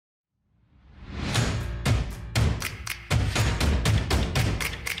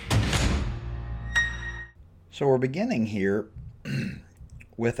So we're beginning here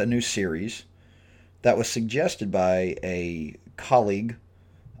with a new series that was suggested by a colleague.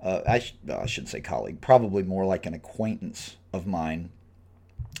 I shouldn't say colleague, probably more like an acquaintance of mine.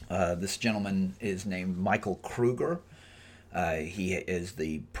 This gentleman is named Michael Kruger. He is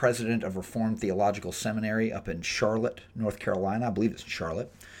the president of Reformed Theological Seminary up in Charlotte, North Carolina. I believe it's in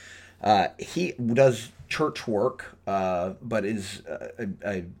Charlotte. He does church work, but is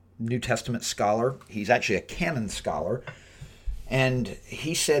a New Testament scholar. He's actually a canon scholar. And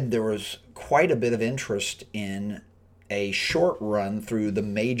he said there was quite a bit of interest in a short run through the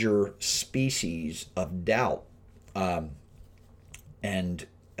major species of doubt. And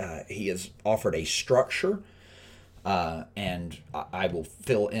he has offered a structure. And I will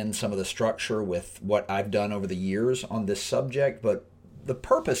fill in some of the structure with what I've done over the years on this subject. But the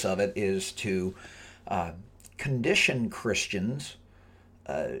purpose of it is to condition Christians,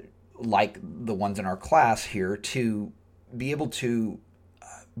 like the ones in our class here, to be able to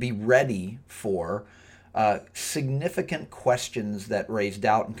be ready for significant questions that raise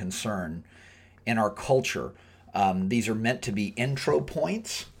doubt and concern in our culture. These are meant to be intro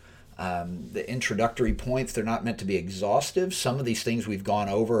points. The introductory points, they're not meant to be exhaustive. Some of these things we've gone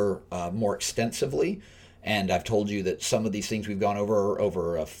over more extensively, and I've told you that some of these things we've gone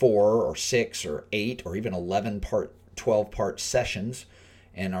over 4 or 6 or 8 or even 11-part, 12-part sessions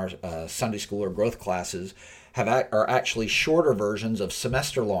in our Sunday school or growth classes are actually shorter versions of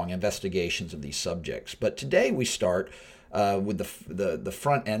semester-long investigations of these subjects. But today we start with the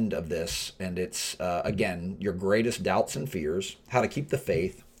front end of this, and it's, again, your greatest doubts and fears, how to keep the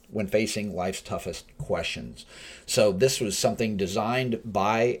faith when facing life's toughest questions. So this was something designed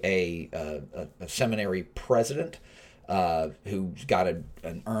by a seminary president who's got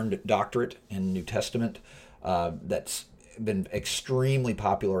an earned doctorate in New Testament that's been extremely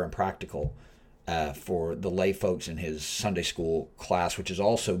popular and practical for the lay folks in his Sunday school class, which is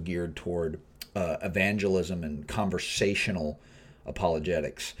also geared toward evangelism and conversational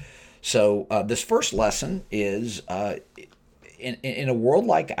apologetics. So this first lesson is in a world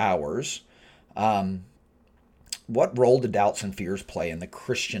like ours, what role do doubts and fears play in the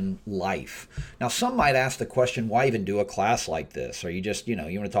Christian life? Now, some might ask the question, why even do a class like this? Are you just, you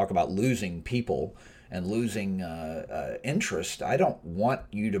want to talk about losing people and losing interest? I don't want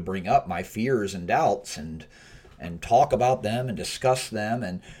you to bring up my fears and doubts and talk about them and discuss them.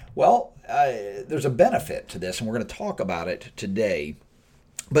 And, well, there's a benefit to this, and we're going to talk about it today.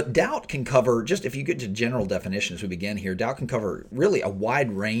 But doubt can cover, just if you get to general definitions as we begin here, doubt can cover really a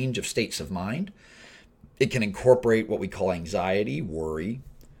wide range of states of mind. It can incorporate what we call anxiety, worry,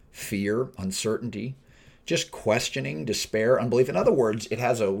 fear, uncertainty, just questioning, despair, unbelief. In other words, it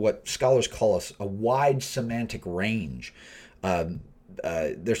has what scholars call a wide semantic range.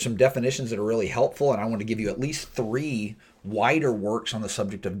 There's some definitions that are really helpful, and I want to give you at least 3 wider works on the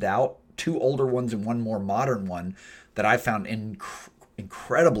subject of doubt, 2 older ones and 1 more modern one that I found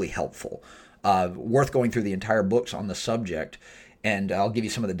incredibly helpful, worth going through the entire books on the subject, and I'll give you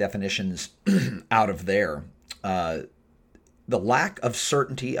some of the definitions out of there. The lack of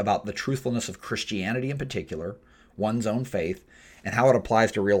certainty about the truthfulness of Christianity in particular, one's own faith, and how it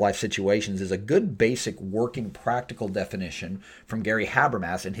applies to real-life situations is a good basic working practical definition from Gary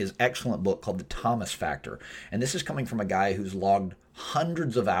Habermas in his excellent book called The Thomas Factor. And this is coming from a guy who's logged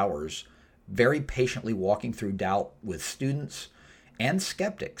hundreds of hours very patiently walking through doubt with students and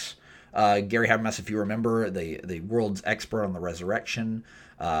skeptics. Gary Habermas, if you remember, the world's expert on the resurrection,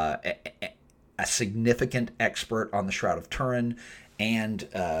 a significant expert on the Shroud of Turin, and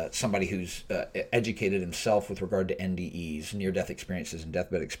somebody who's educated himself with regard to NDEs, near-death experiences and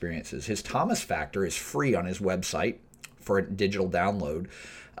deathbed experiences. His Thomas Factor is free on his website for a digital download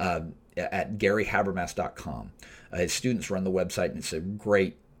at garyhabermas.com. His students run the website, and it's a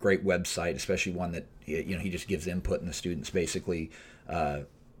great website, especially one that he just gives input, and the students basically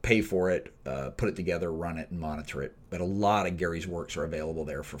pay for it, put it together, run it, and monitor it. But a lot of Gary's works are available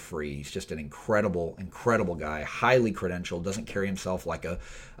there for free. He's just an incredible guy, highly credentialed, doesn't carry himself like a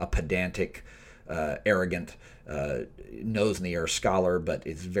pedantic, arrogant, nose-in-the-air scholar, but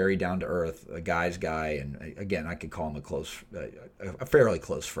is very down-to-earth, a guy's guy, and again, I could call him a fairly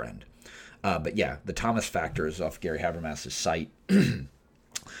close friend. But yeah, the Thomas Factor is off Gary Habermas' site.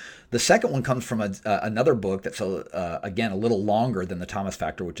 The second one comes from another book that's, again, a little longer than the Thomas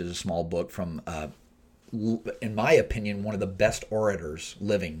Factor, which is a small book from, in my opinion, one of the best orators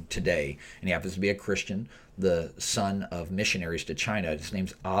living today. And he happens to be a Christian, the son of missionaries to China. His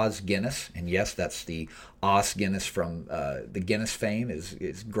name's Os Guinness, and yes, that's the Os Guinness from the Guinness fame.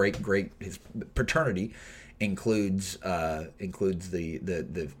 His great his paternity includes the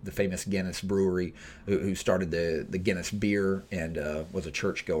famous Guinness brewery, who started the Guinness beer and was a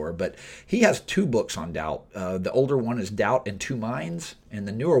churchgoer. But he has 2 books on doubt. The older one is Doubt in Two Minds, and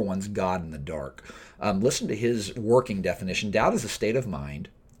the newer one's God in the Dark. Listen to his working definition. Doubt is a state of mind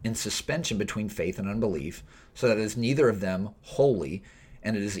in suspension between faith and unbelief, so that it is neither of them wholly,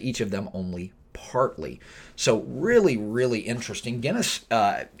 and it is each of them only partly. So really, really interesting. Guinness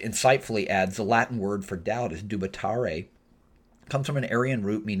insightfully adds the Latin word for doubt is dubitare, comes from an Aryan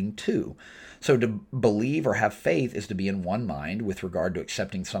root meaning two. So to believe or have faith is to be in one mind with regard to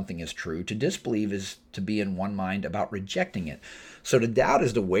accepting something as true. To disbelieve is to be in one mind about rejecting it. So to doubt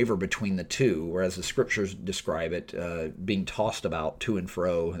is to waver between the two, whereas the scriptures describe it being tossed about to and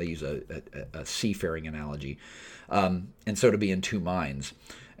fro. They use a seafaring analogy. And so to be in two minds.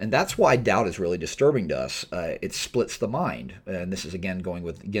 And that's why doubt is really disturbing to us. It splits the mind. And this is, again, going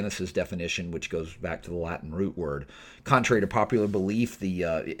with Guinness's definition, which goes back to the Latin root word. Contrary to popular belief, the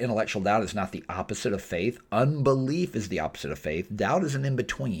intellectual doubt is not the opposite of faith. Unbelief is the opposite of faith. Doubt is an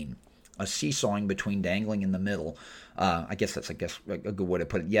in-between, a seesawing between, dangling in the middle. I guess that's a good way to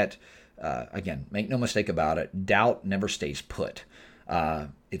put it. Yet, again, make no mistake about it, doubt never stays put.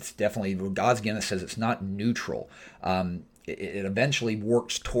 It's definitely, God's Guinness says it's not neutral. It eventually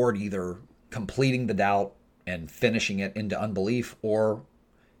works toward either completing the doubt and finishing it into unbelief, or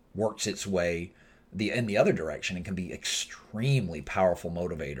works its way in the other direction and can be extremely powerful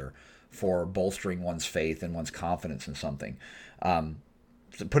motivator for bolstering one's faith and one's confidence in something.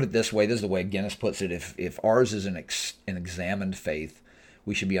 To put it this way, this is the way Guinness puts it: if ours is an examined faith,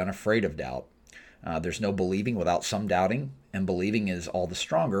 we should be unafraid of doubt. There's no believing without some doubting, and believing is all the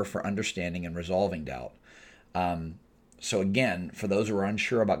stronger for understanding and resolving doubt. So again, for those who are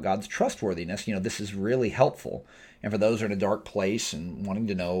unsure about God's trustworthiness, this is really helpful. And for those who are in a dark place and wanting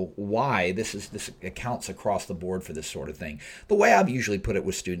to know why, this accounts across the board for this sort of thing. The way I've usually put it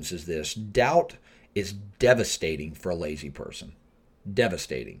with students is this: doubt is devastating for a lazy person.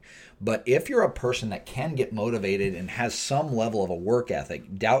 Devastating. But if you're a person that can get motivated and has some level of a work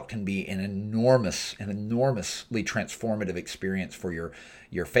ethic, doubt can be an enormously transformative experience for your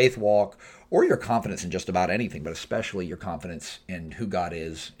faith walk or your confidence in just about anything, but especially your confidence in who God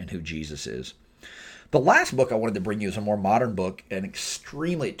is and who Jesus is. The last book I wanted to bring you is a more modern book, and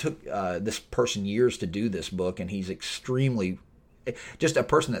it took this person years to do this book, and he's just a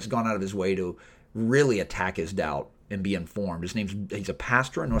person that's gone out of his way to really attack his doubt and be informed. He's a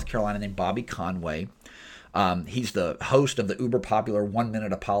pastor in North Carolina named Bobby Conway. He's the host of the uber popular 1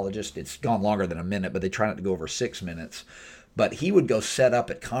 Minute Apologist. It's gone longer than a minute, but they try not to go over 6 minutes. But he would go set up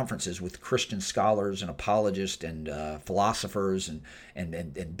at conferences with Christian scholars and apologists and philosophers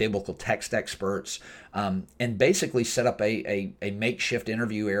and biblical text experts, and basically set up a makeshift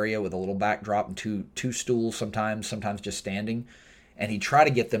interview area with a little backdrop and two stools sometimes just standing. And he'd try to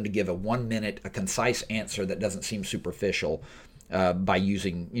get them to give a 1 minute, a concise answer that doesn't seem superficial, by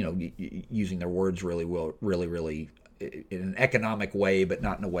using their words really in an economic way, but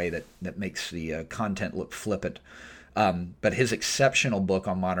not in a way that makes the content look flippant. But his exceptional book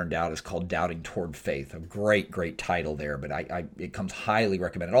on modern doubt is called Doubting Toward Faith. A great title there, but it comes highly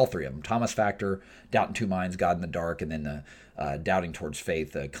recommended. All three of them: Thomas Factor, Doubt in Two Minds, God in the Dark, and then the Doubting Towards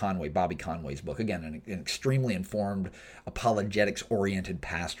Faith, Bobby Conway's book. Again, an extremely informed, apologetics-oriented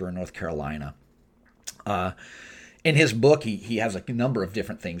pastor in North Carolina. In his book, he has a number of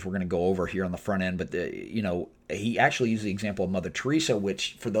different things we're going to go over here on the front end, but he actually used the example of Mother Teresa,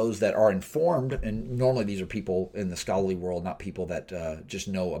 which, for those that are informed, and normally these are people in the scholarly world, not people that just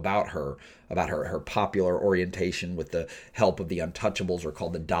know about her popular orientation with the help of the untouchables, are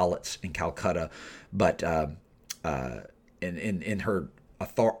called the Dalits in Calcutta. But in her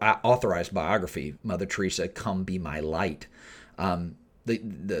authorized biography, Mother Teresa, Come Be My Light,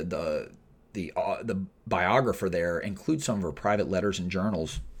 the biographer there includes some of her private letters and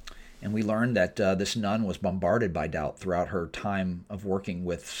journals, and we learned that this nun was bombarded by doubt throughout her time of working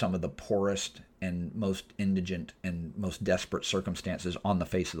with some of the poorest and most indigent and most desperate circumstances on the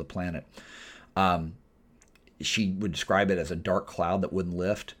face of the planet. She would describe it as a dark cloud that wouldn't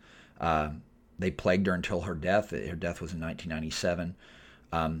lift. They plagued her until her death. Her death was in 1997.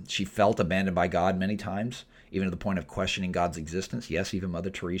 She felt abandoned by God many times, even to the point of questioning God's existence. Yes, even Mother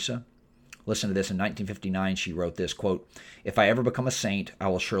Teresa. Listen to this. In 1959, she wrote this, quote, "If I ever become a saint, I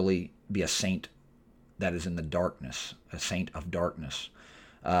will surely be a saint that is in the darkness, a saint of darkness."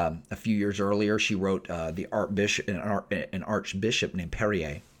 A few years earlier, she wrote an archbishop named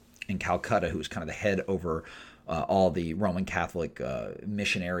Perrier, in Calcutta, who was kind of the head over all the Roman Catholic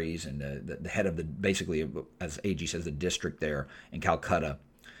missionaries and the head of basically, as AG says, the district there in Calcutta.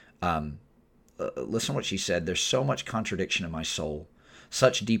 Listen to what she said. There's so much contradiction in my soul,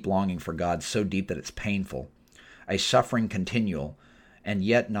 such deep longing for God, so deep that it's painful, a suffering continual, and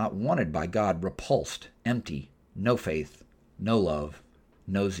yet not wanted by God, repulsed, empty, no faith, no love,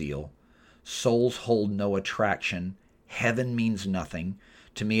 no zeal. Souls hold no attraction. Heaven means nothing.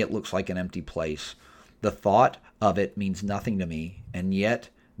 To me, it looks like an empty place. The thought of it means nothing to me, and yet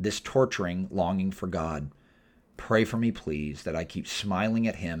this torturing longing for God. Pray for me, please, that I keep smiling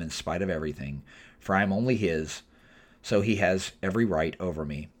at him in spite of everything, for I am only his, so he has every right over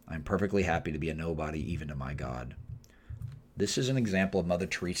me. I'm perfectly happy to be a nobody, even to my God. This is an example of Mother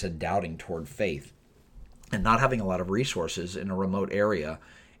Teresa doubting toward faith and not having a lot of resources in a remote area.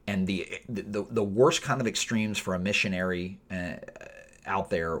 And the worst kind of extremes for a missionary out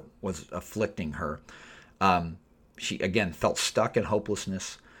there was afflicting her. She, again, felt stuck in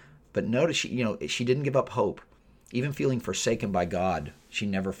hopelessness. But notice, she didn't give up hope. Even feeling forsaken by God, she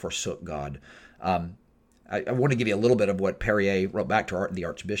never forsook God. I want to give you a little bit of what Perrier wrote back to her, the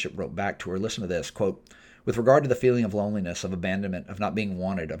Archbishop wrote back to her. Listen to this, quote, with regard to the feeling of loneliness, of abandonment, of not being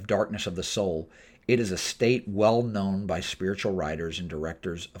wanted, of darkness of the soul, it is a state well known by spiritual writers and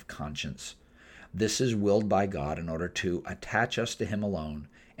directors of conscience. This is willed by God in order to attach us to him alone,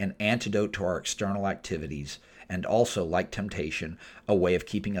 an antidote to our external activities, and also, like temptation, a way of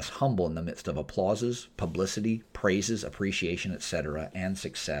keeping us humble in the midst of applauses, publicity, praises, appreciation, etc., and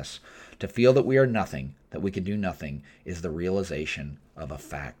success. To feel that we are nothing, that we can do nothing, is the realization of a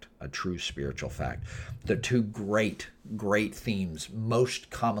fact, a true spiritual fact. The two great themes most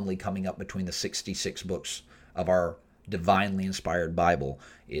commonly coming up between the 66 books of our divinely inspired Bible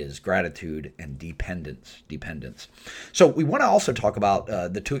is gratitude and dependence. So we want to also talk about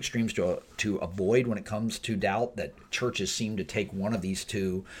the two extremes to avoid when it comes to doubt, that churches seem to take one of these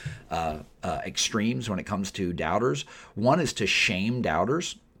two extremes when it comes to doubters. One is to shame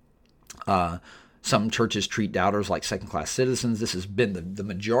doubters. Some churches treat doubters like second-class citizens. This has been the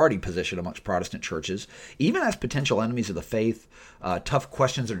majority position amongst Protestant churches. Even as potential enemies of the faith, tough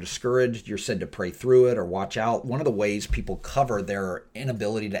questions are discouraged. You're said to pray through it or watch out. One of the ways people cover their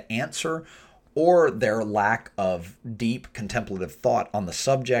inability to answer or their lack of deep contemplative thought on the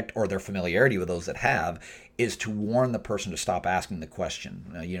subject or their familiarity with those that have is to warn the person to stop asking the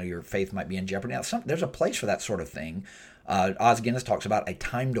question. Your faith might be in jeopardy. Now, there's a place for that sort of thing. Os Guinness talks about a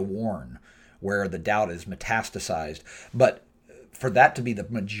time to warn, where the doubt is metastasized. But for that to be the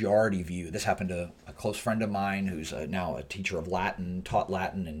majority view, this happened to a close friend of mine who's now a teacher of Latin, taught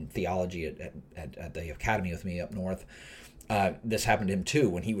Latin and theology at the academy with me up north. This happened to him too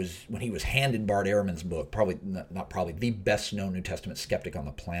when he was handed Bart Ehrman's book, probably the best known New Testament skeptic on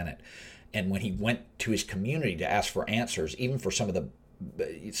the planet. And when he went to his community to ask for answers, even for some of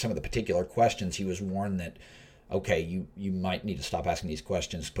the particular questions, he was warned that, okay, you might need to stop asking these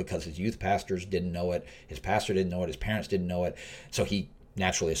questions because his youth pastors didn't know it, his pastor didn't know it, his parents didn't know it, so he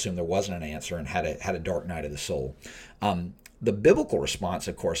naturally assumed there wasn't an answer and had a dark night of the soul. The biblical response,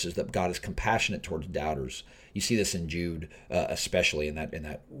 of course, is that God is compassionate towards doubters. You see this in Jude, especially in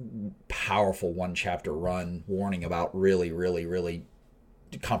that powerful one-chapter run warning about really, really, really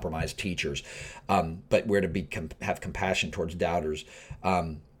compromised teachers. But we're to have compassion towards doubters.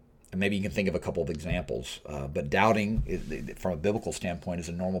 And maybe you can think of a couple of examples. But doubting, from a biblical standpoint, is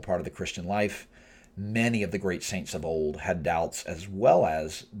a normal part of the Christian life. Many of the great saints of old had doubts, as well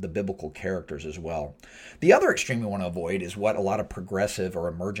as the biblical characters as well. The other extreme we want to avoid is what a lot of progressive or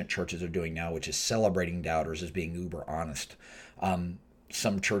emergent churches are doing now, which is celebrating doubters as being uber honest.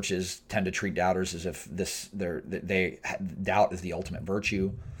 Some churches tend to treat doubters as if doubt is the ultimate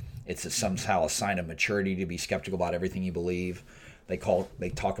virtue. It's somehow a sign of maturity to be skeptical about everything you believe. They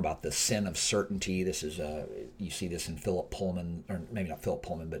talk about the sin of certainty. This is you see this in Philip Pullman, or maybe not Philip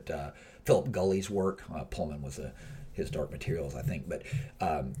Pullman, but Philip Gulley's work. Pullman was his Dark Materials, I think, but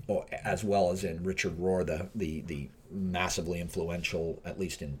as well as in Richard Rohr, the massively influential, at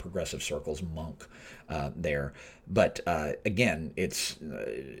least in progressive circles, monk there. But again, it's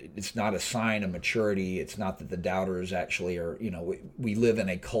not a sign of maturity. It's not that the doubters actually are. We live in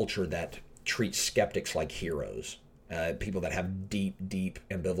a culture that treats skeptics like heroes. People that have deep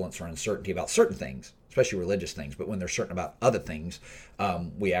ambivalence or uncertainty about certain things, especially religious things. But when they're certain about other things,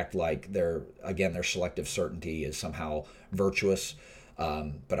 we act like their selective certainty is somehow virtuous,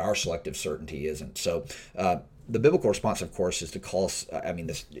 but our selective certainty isn't. So The biblical response, of course, is to call us.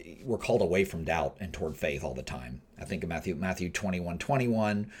 We're called away from doubt and toward faith all the time. I think of Matthew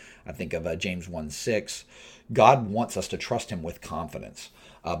 21:21. I think of James 1:6. God wants us to trust him with confidence.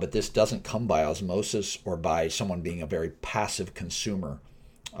 But this doesn't come by osmosis or by someone being a very passive consumer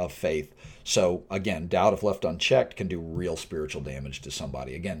of faith. So again, doubt, if left unchecked, can do real spiritual damage to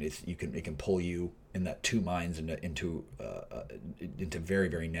somebody. Again, it can pull you in that two minds into very,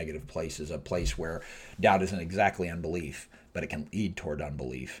 very negative places. A place where doubt isn't exactly unbelief, but it can lead toward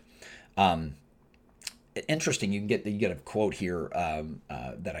unbelief. Interesting. You get a quote here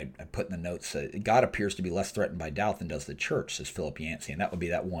that I put in the notes. God appears to be less threatened by doubt than does the church, says Philip Yancey, and that would be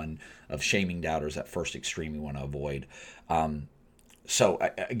that one of shaming doubters, that first extreme you want to avoid. So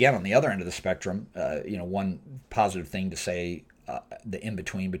again, on the other end of the spectrum, one positive thing to say, the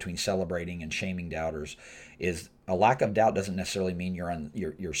in-between celebrating and shaming doubters, is a lack of doubt doesn't necessarily mean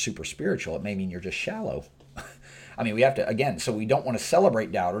you're super spiritual. It may mean you're just shallow. I mean, we have to, again, so we don't want to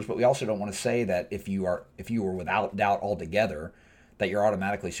celebrate doubters, but we also don't want to say that if you were without doubt altogether, that you're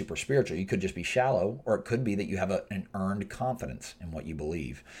automatically super spiritual. You could just be shallow, or it could be that you have an earned confidence in what you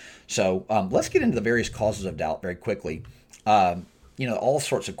believe. So let's get into the various causes of doubt very quickly. All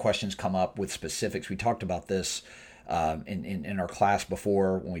sorts of questions come up with specifics. We talked about this in our class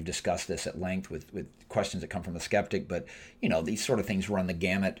before when we've discussed this at length with questions that come from the skeptic. But, these sort of things run the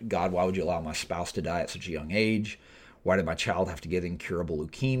gamut. God, why would you allow my spouse to die at such a young age? Why did my child have to get incurable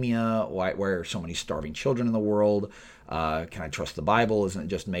leukemia? Why are so many starving children in the world? Can I trust the Bible? Isn't it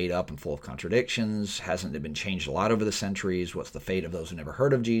just made up and full of contradictions? Hasn't it been changed a lot over the centuries? What's the fate of those who never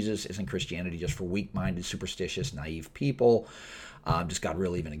heard of Jesus? Isn't Christianity just for weak-minded, superstitious, naive people? Does God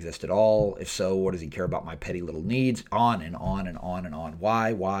really even exist at all? If so, what does he care about my petty little needs? On and on and on and on.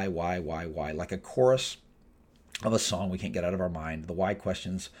 Why? Like a chorus of a song we can't get out of our mind. The why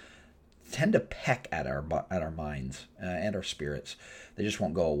questions tend to peck at our minds and our spirits. They just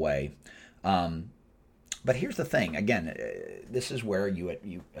won't go away. But here's the thing. Again, this is where you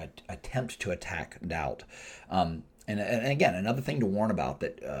attempt to attack doubt. And again, another thing to warn about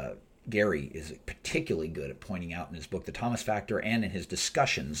that Gary is particularly good at pointing out in his book, The Thomas Factor, and in his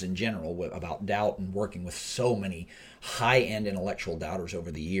discussions in general about doubt and working with so many high-end intellectual doubters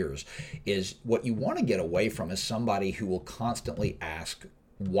over the years, is what you want to get away from is somebody who will constantly ask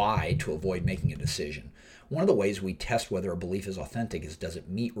why to avoid making a decision. One of the ways we test whether a belief is authentic is, does it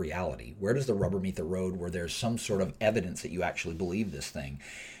meet reality? Where does the rubber meet the road, where there's some sort of evidence that you actually believe this thing?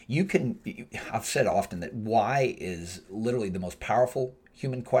 I've said often that why is literally the most powerful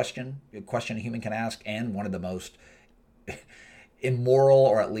human question, a question a human can ask, and one of the most immoral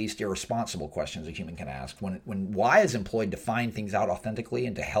or at least irresponsible questions a human can ask. When why is employed to find things out authentically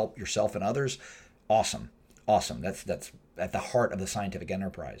and to help yourself and others, awesome. That's at the heart of the scientific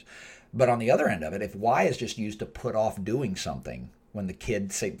enterprise. But on the other end of it, if why is just used to put off doing something, when the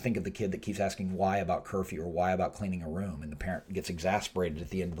kid, think of the kid that keeps asking why about curfew or why about cleaning a room, and the parent gets exasperated at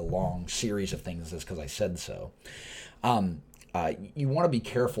the end of the long series of things, is because I said so. You want to be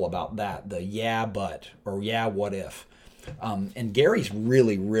careful about that, the yeah, but, or yeah, what if. And Gary's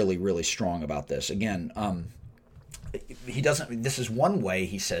really, really, really strong about this. Again, this is one way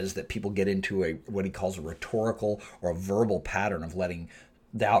he says that people get into what he calls a rhetorical or a verbal pattern of letting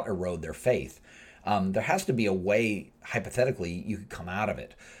doubt erode their faith. There has to be a way, hypothetically, you could come out of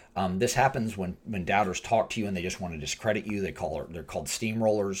it. This happens when doubters talk to you and they just want to discredit you. They're called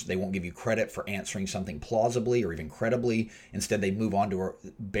steamrollers. They won't give you credit for answering something plausibly or even credibly. Instead, they move on to a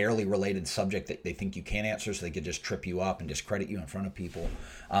barely related subject that they think you can't answer, so they could just trip you up and discredit you in front of people.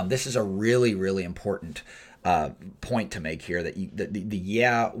 This is a really, really important point to make here, that the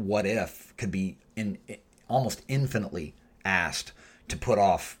yeah, what if could be almost infinitely asked to put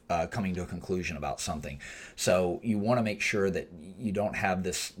off coming to a conclusion about something. So you want to make sure that you don't have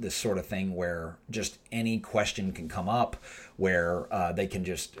this sort of thing where just any question can come up, where they can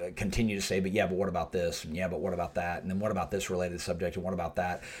just continue to say, but what about this? And yeah, but what about that? And then what about this related subject? And what about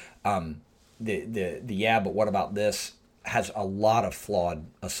that? The yeah, but what about this has a lot of flawed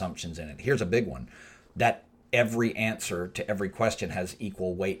assumptions in it. Here's a big one, that every answer to every question has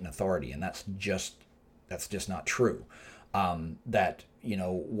equal weight and authority. And that's just not true. That,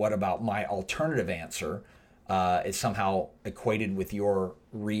 what about my alternative answer is somehow equated with your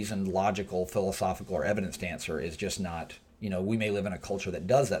reasoned, logical, philosophical, or evidenced answer is just not, we may live in a culture that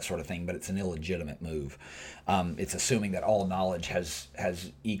does that sort of thing, but it's an illegitimate move. It's assuming that all knowledge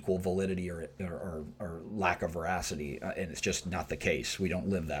has equal validity or lack of veracity, and it's just not the case. We don't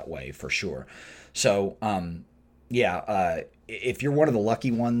live that way, for sure. So, if you're one of the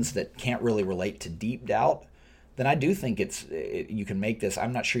lucky ones that can't really relate to deep doubt, then I do think you can make this.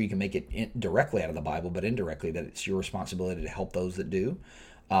 I'm not sure you can make it directly out of the Bible, but indirectly that it's your responsibility to help those that do.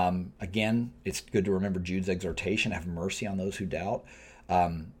 Again, it's good to remember Jude's exhortation: have mercy on those who doubt.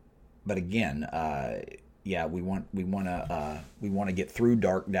 But again, we want to get through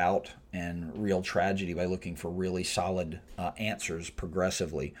dark doubt and real tragedy by looking for really solid answers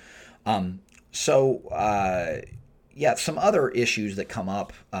progressively. Some other issues that come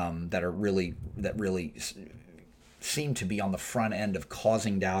up that really seem to be on the front end of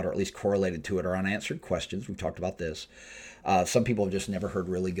causing doubt, or at least correlated to it, are unanswered questions. We've talked about this. Some people have just never heard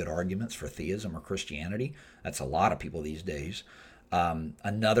really good arguments for theism or Christianity. That's a lot of people these days.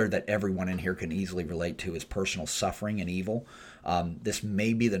 Another that everyone in here can easily relate to is personal suffering and evil. This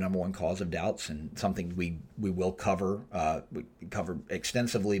may be the number one cause of doubts, and something we will cover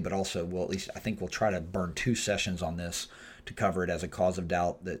extensively, but also I think we'll try to burn 2 sessions on this to cover it as a cause of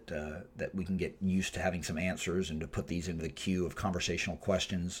doubt that we can get used to having some answers, and to put these into the queue of conversational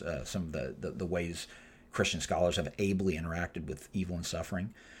questions, some of the ways Christian scholars have ably interacted with evil and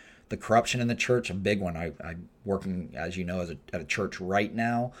suffering. The corruption in the church, a big one. I'm working, as you know, at a church right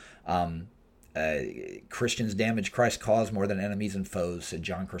now. Christians damage Christ's cause more than enemies and foes, said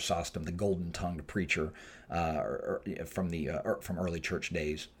John Chrysostom, the golden-tongued preacher from early church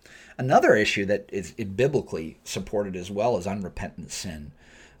days. Another issue that is biblically supported as well is unrepentant sin.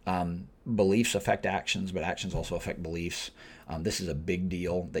 Beliefs affect actions, but actions also affect beliefs. This is a big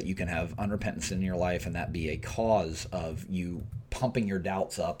deal, that you can have unrepentant sin in your life and that be a cause of you pumping your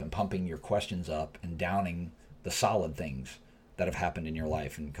doubts up and pumping your questions up and downing the solid things that have happened in your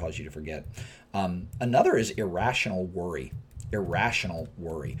life and cause you to forget. Another is irrational worry.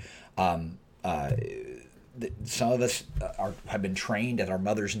 Some of us have been trained at our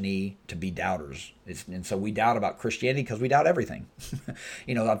mother's knee to be doubters. And so we doubt about Christianity because we doubt everything.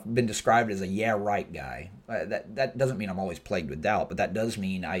 I've been described as a yeah, right guy. That doesn't mean I'm always plagued with doubt, but that does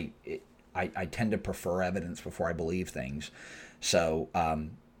mean I tend to prefer evidence before I believe things. So,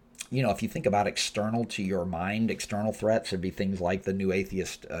 if you think about external to your mind, external threats, it'd be things like the new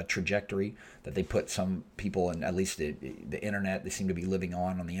atheist trajectory that they put some people in, at least the internet, they seem to be living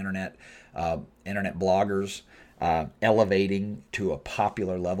on the internet, internet bloggers, elevating to a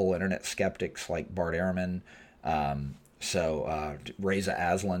popular level internet skeptics like Bart Ehrman, Reza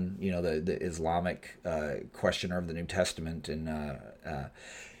Aslan, the Islamic questioner of the New Testament, and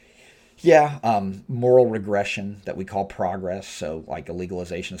moral regression that we call progress. So like a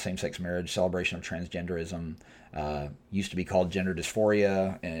legalization of same-sex marriage, celebration of transgenderism, used to be called gender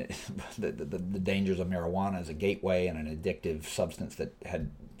dysphoria, and the dangers of marijuana as a gateway and an addictive substance that had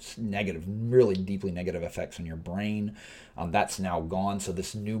really deeply negative effects on your brain. That's now gone. So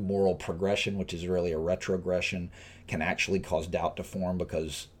this new moral progression, which is really a retrogression, can actually cause doubt to form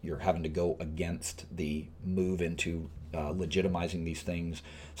because you're having to go against the move into legitimizing these things.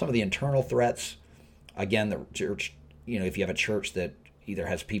 Some of the internal threats, again, the church, if you have a church that either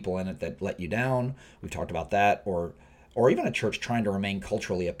has people in it that let you down, we've talked about that, or even a church trying to remain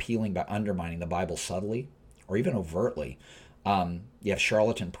culturally appealing by undermining the Bible subtly or even overtly. You have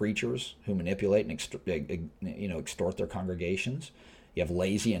charlatan preachers who manipulate and extort their congregations. You have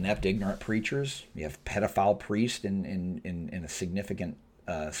lazy, inept, ignorant preachers. You have pedophile priests in a significant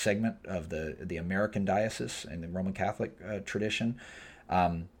segment of the American diocese and the Roman Catholic tradition.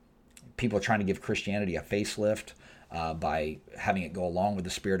 People are trying to give Christianity a facelift by having it go along with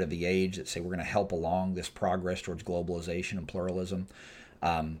the spirit of the age that say we're going to help along this progress towards globalization and pluralism.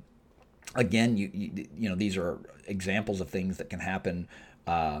 Again, these are examples of things that can happen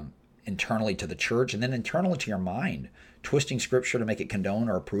internally to the church and then internally to your mind, twisting Scripture to make it condone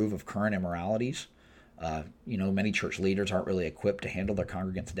or approve of current immoralities. Many church leaders aren't really equipped to handle their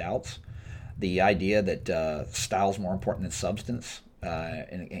congregants' doubts. The idea that style is more important than substance.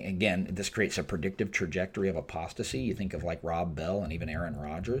 And again, this creates a predictive trajectory of apostasy. You think of like Rob Bell and even Aaron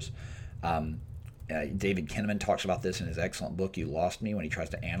Rodgers. David Kinnaman talks about this in his excellent book, You Lost Me, when he tries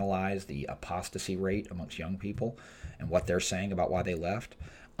to analyze the apostasy rate amongst young people and what they're saying about why they left.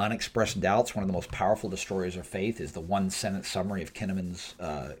 Unexpressed doubts, one of the most powerful destroyers of faith, is the one-sentence summary of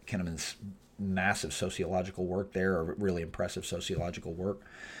Kinnaman's massive sociological work there, or really impressive sociological work.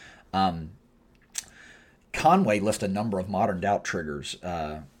 Conway lists a number of modern doubt triggers.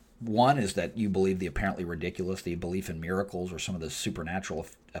 One is that you believe the apparently ridiculous, the belief in miracles or some of the supernatural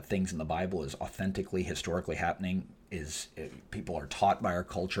things in the Bible is authentically, historically happening. People are taught by our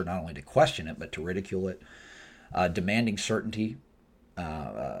culture not only to question it, but to ridicule it. Demanding certainty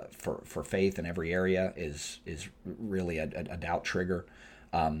for faith in every area is really a doubt trigger.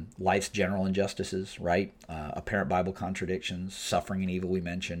 Life's general injustices, right? Apparent Bible contradictions, suffering and evil we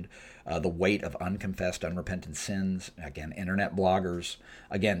mentioned, the weight of unconfessed, unrepentant sins, again, internet bloggers,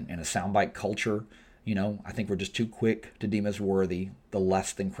 again, in a soundbite culture, I think we're just too quick to deem as worthy the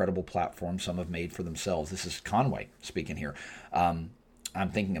less than credible platform some have made for themselves. This is Conway speaking here. I'm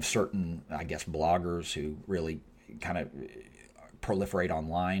thinking of certain, I guess, bloggers who really kind of proliferate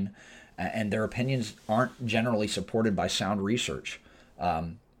online, and their opinions aren't generally supported by sound research.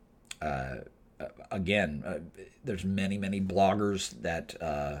 There's many bloggers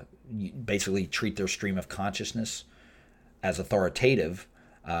that basically treat their stream of consciousness as authoritative,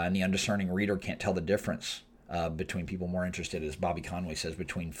 and the undiscerning reader can't tell the difference between people more interested, as Bobby Conway says,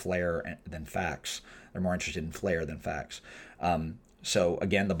 between flair than facts. They're more interested in flair than facts. So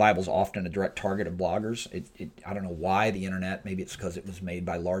again, the Bible's often a direct target of bloggers. I don't know why the internet, maybe it's because it was made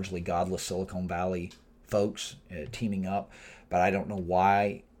by largely godless Silicon Valley folks teaming up, but I don't know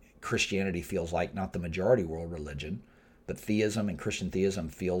why Christianity feels like not the majority world religion, but theism and Christian theism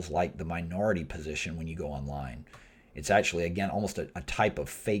feels like the minority position when you go online. It's actually, again, almost a type of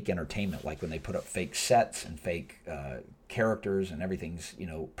fake entertainment, like when they put up fake sets and fake characters and everything's,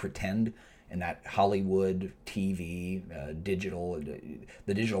 pretend. And that Hollywood, TV, digital,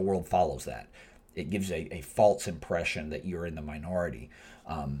 the digital world follows that. It gives a false impression that you're in the minority,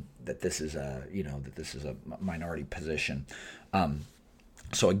 that this is a minority position.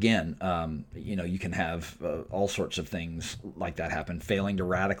 So again, you can have all sorts of things like that happen. Failing to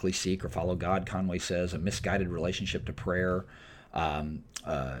radically seek or follow God, Conway says, a misguided relationship to prayer.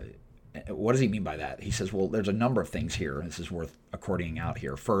 What does he mean by that? He says, well, there's a number of things here. This is worth according out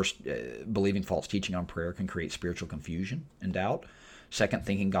here. First, believing false teaching on prayer can create spiritual confusion and doubt. Second,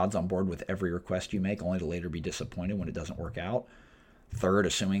 thinking God's on board with every request you make, only to later be disappointed when it doesn't work out. Third,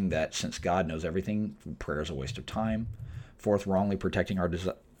 assuming that since God knows everything, prayer is a waste of time. Fourth, wrongly projecting our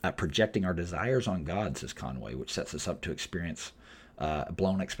desires on God, says Conway, which sets us up to experience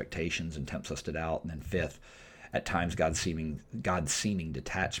blown expectations and tempts us to doubt. And then fifth, at times God's seeming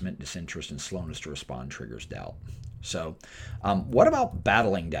detachment, disinterest, and slowness to respond triggers doubt. So what about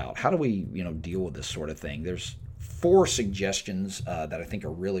battling doubt? How do we deal with this sort of thing? There's 4 suggestions that I think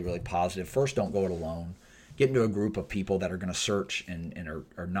are really, really positive. First, don't go it alone. Get into a group of people that are going to search and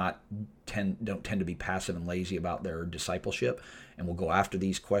don't tend to be passive and lazy about their discipleship, and will go after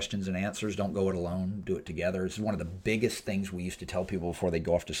these questions and answers. Don't go it alone. Do it together. This is one of the biggest things we used to tell people before they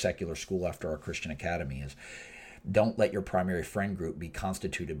go off to secular school after our Christian academy is don't let your primary friend group be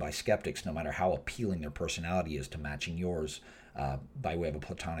constituted by skeptics, no matter how appealing their personality is to matching yours by way of a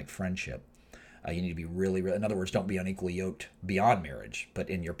platonic friendship. You need to be really, in other words, don't be unequally yoked beyond marriage,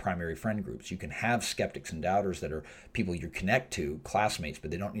 but in your primary friend groups. You can have skeptics and doubters that are people you connect to, classmates, but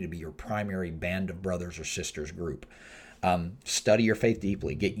they don't need to be your primary band of brothers or sisters group. Study your faith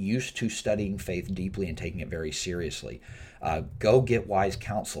deeply. Get used to studying faith deeply and taking it very seriously. Go get wise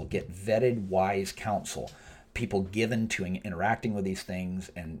counsel. Get vetted wise counsel. People given to interacting with these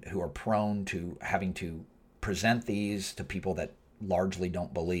things and who are prone to having to present these to people that largely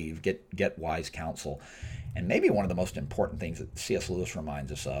don't believe. Get wise counsel. And maybe one of the most important things that C.S. Lewis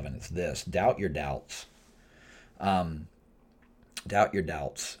reminds us of, and it's this: doubt your doubts. Doubt your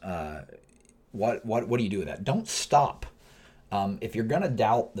doubts. What do you do with that? Don't stop. If you're going to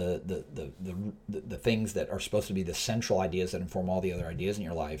doubt the things that are supposed to be the central ideas that inform all the other ideas in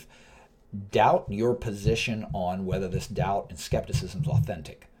your life, doubt your position on whether this doubt and skepticism is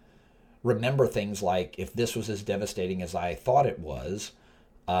authentic. Remember things like, if this was as devastating as I thought it was,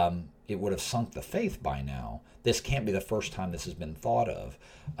 it would have sunk the faith by now. This can't be the first time this has been thought of.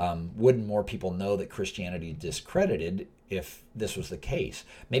 Wouldn't more people know that Christianity is discredited if this was the case?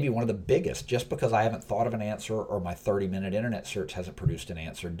 Maybe one of the biggest, just because I haven't thought of an answer or my 30-minute internet search hasn't produced an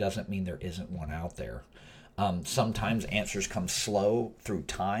answer doesn't mean there isn't one out there. Sometimes answers come slow through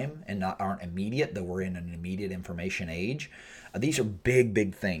time and aren't immediate, though we're in an immediate information age. These are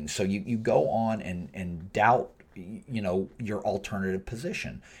big things. So you go on and doubt your alternative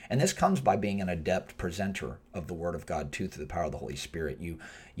position. And this comes by being an adept presenter of the Word of God too, through the power of the Holy Spirit.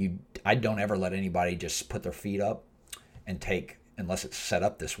 I don't ever let anybody just put their feet up and take, unless it's set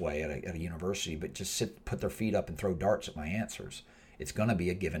up this way at a university, but just put their feet up and throw darts at my answers. It's going to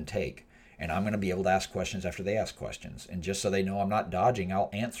be a give and take. And I'm going to be able to ask questions after they ask questions. And just so they know I'm not dodging,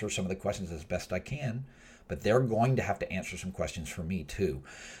 I'll answer some of the questions as best I can. But they're going to have to answer some questions for me too.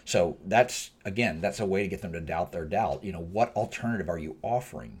 So that's a way to get them to doubt their doubt. What alternative are you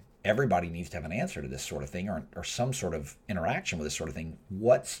offering? Everybody needs to have an answer to this sort of thing or some sort of interaction with this sort of thing.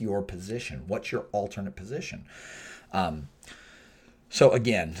 What's your position? What's your alternate position? So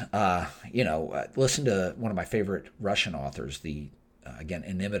again, listen to one of my favorite Russian authors, the again,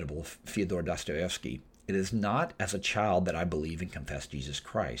 inimitable Fyodor Dostoevsky. It is not as a child that I believe and confess Jesus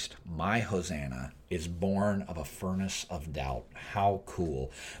Christ. My Hosanna is born of a furnace of doubt. How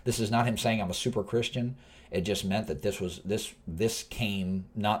cool. This is not him saying I'm a super Christian. It just meant that this came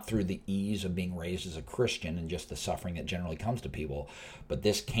not through the ease of being raised as a Christian and just the suffering that generally comes to people, but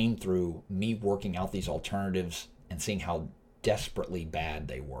this came through me working out these alternatives and seeing how desperately bad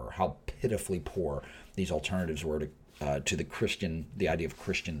they were, how pitifully poor these alternatives were to the idea of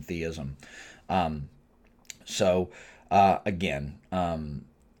Christian theism. Again,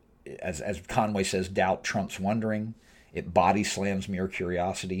 as Conway says, doubt trumps wondering. It body slams mere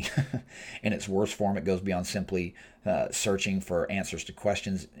curiosity. In its worst form, it goes beyond simply searching for answers to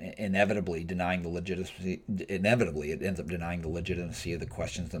questions. Inevitably, it ends up denying the legitimacy of the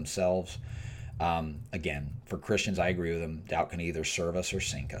questions themselves. Again, for Christians, I agree with them. Doubt can either serve us or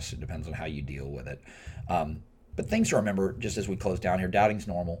sink us. It depends on how you deal with it. But things to remember, just as we close down here, doubting's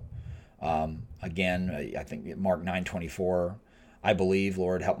normal. Again, I think Mark 9:24, I believe,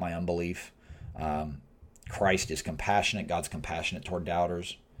 Lord, help my unbelief. Christ is compassionate. God's compassionate toward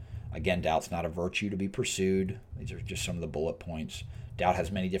doubters. Again, doubt's not a virtue to be pursued. These are just some of the bullet points. Doubt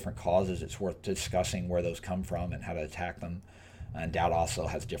has many different causes. It's worth discussing where those come from and how to attack them. And doubt also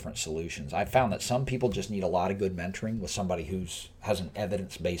has different solutions. I've found that some people just need a lot of good mentoring with somebody who has an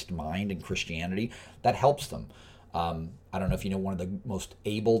evidence-based mind in Christianity. That helps them. I don't know if you know one of the most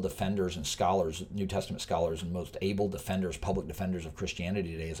able defenders and scholars, New Testament scholars, and most able defenders, public defenders of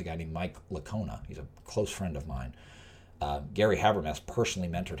Christianity today is a guy named Mike Licona. He's a close friend of mine. Gary Habermas personally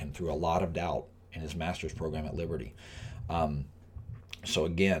mentored him through a lot of doubt in his master's program at Liberty.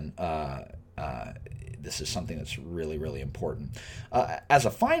 This is something that's really, really important. As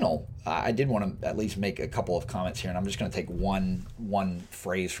a final, I did want to at least make a couple of comments here, and I'm just going to take one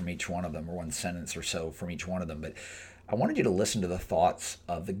phrase from each one of them, or one sentence or so from each one of them. But I wanted you to listen to the thoughts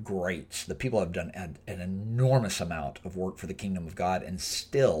of the greats, the people who have done an enormous amount of work for the kingdom of God and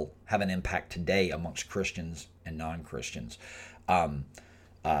still have an impact today amongst Christians and non-Christians.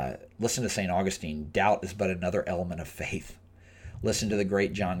 Listen to St. Augustine, doubt is but another element of faith. Listen to the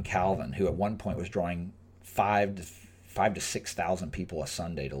great John Calvin, who at one point was drawing 5,000 to 6,000 people a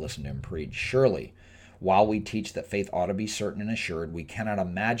Sunday to listen to him preach. Surely, while we teach that faith ought to be certain and assured, we cannot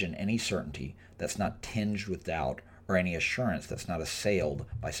imagine any certainty that's not tinged with doubt or any assurance that's not assailed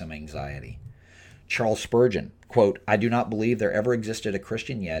by some anxiety. Charles Spurgeon, quote, I do not believe there ever existed a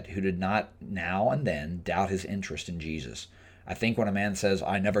Christian yet who did not now and then doubt his interest in Jesus. I think when a man says,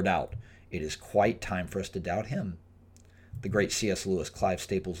 I never doubt, it is quite time for us to doubt him. The great C.S. Lewis, Clive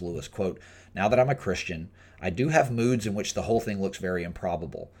Staples Lewis, quote, now that I'm a Christian, I do have moods in which the whole thing looks very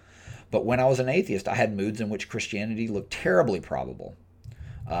improbable. But when I was an atheist, I had moods in which Christianity looked terribly probable.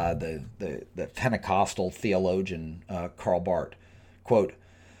 The Pentecostal theologian Karl Barth, quote,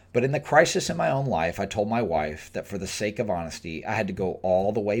 but in the crisis in my own life, I told my wife that for the sake of honesty, I had to go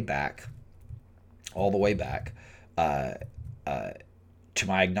all the way back to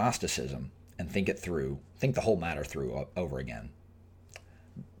my agnosticism and think the whole matter through over again.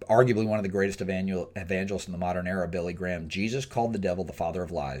 Arguably one of the greatest evangelists in the modern era, Billy Graham, Jesus called the devil the father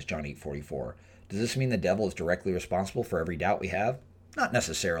of lies, John 8:44. Does this mean the devil is directly responsible for every doubt we have? Not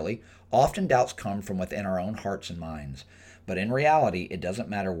necessarily. Often doubts come from within our own hearts and minds. But in reality, it doesn't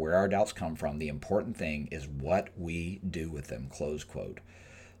matter where our doubts come from. The important thing is what we do with them, close quote.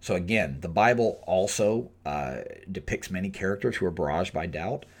 So again, the Bible also depicts many characters who are barraged by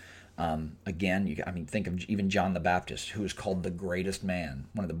doubt. Think of even John the Baptist, who is called the greatest man.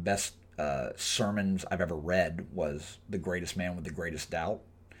 One of the best sermons I've ever read was The Greatest Man with the Greatest Doubt.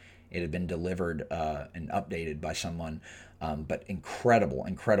 It had been delivered and updated by someone, but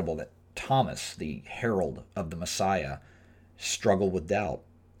incredible that Thomas, the herald of the Messiah, struggled with doubt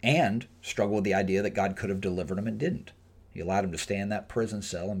and struggled with the idea that God could have delivered him and didn't. He allowed him to stay in that prison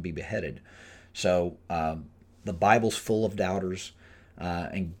cell and be beheaded. So the Bible's full of doubters,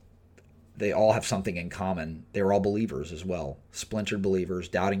 and they all have something in common. They're all believers as well. Splintered believers,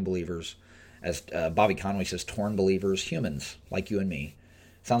 doubting believers. As Bobby Conway says, torn believers, humans like you and me.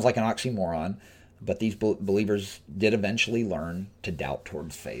 Sounds like an oxymoron, but these believers did eventually learn to doubt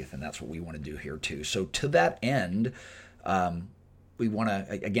towards faith, and that's what we want to do here too. So to that end, we want to,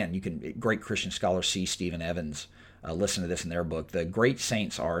 again, great Christian scholar C. Stephen Evans, listen to this in their book. The great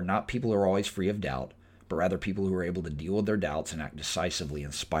saints are not people who are always free of doubt, but rather people who are able to deal with their doubts and act decisively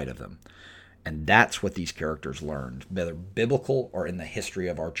in spite of them. And that's what these characters learned, whether biblical or in the history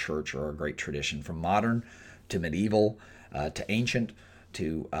of our church or our great tradition, from modern to medieval to ancient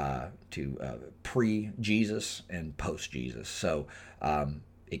to pre-Jesus and post-Jesus. So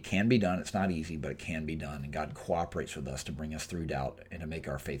It can be done. It's not easy, but it can be done. And God cooperates with us to bring us through doubt and to make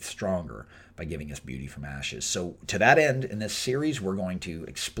our faith stronger by giving us beauty from ashes. So to that end, in this series, we're going to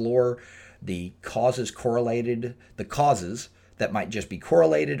explore the causes that might just be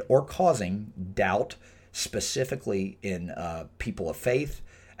correlated or causing doubt, specifically in people of faith,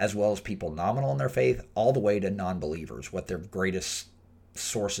 as well as people nominal in their faith, all the way to non-believers, what their greatest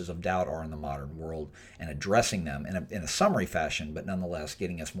sources of doubt are in the modern world, and addressing them in a summary fashion, but nonetheless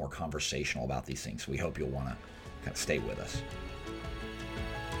getting us more conversational about these things. So we hope you'll want to kind of stay with us.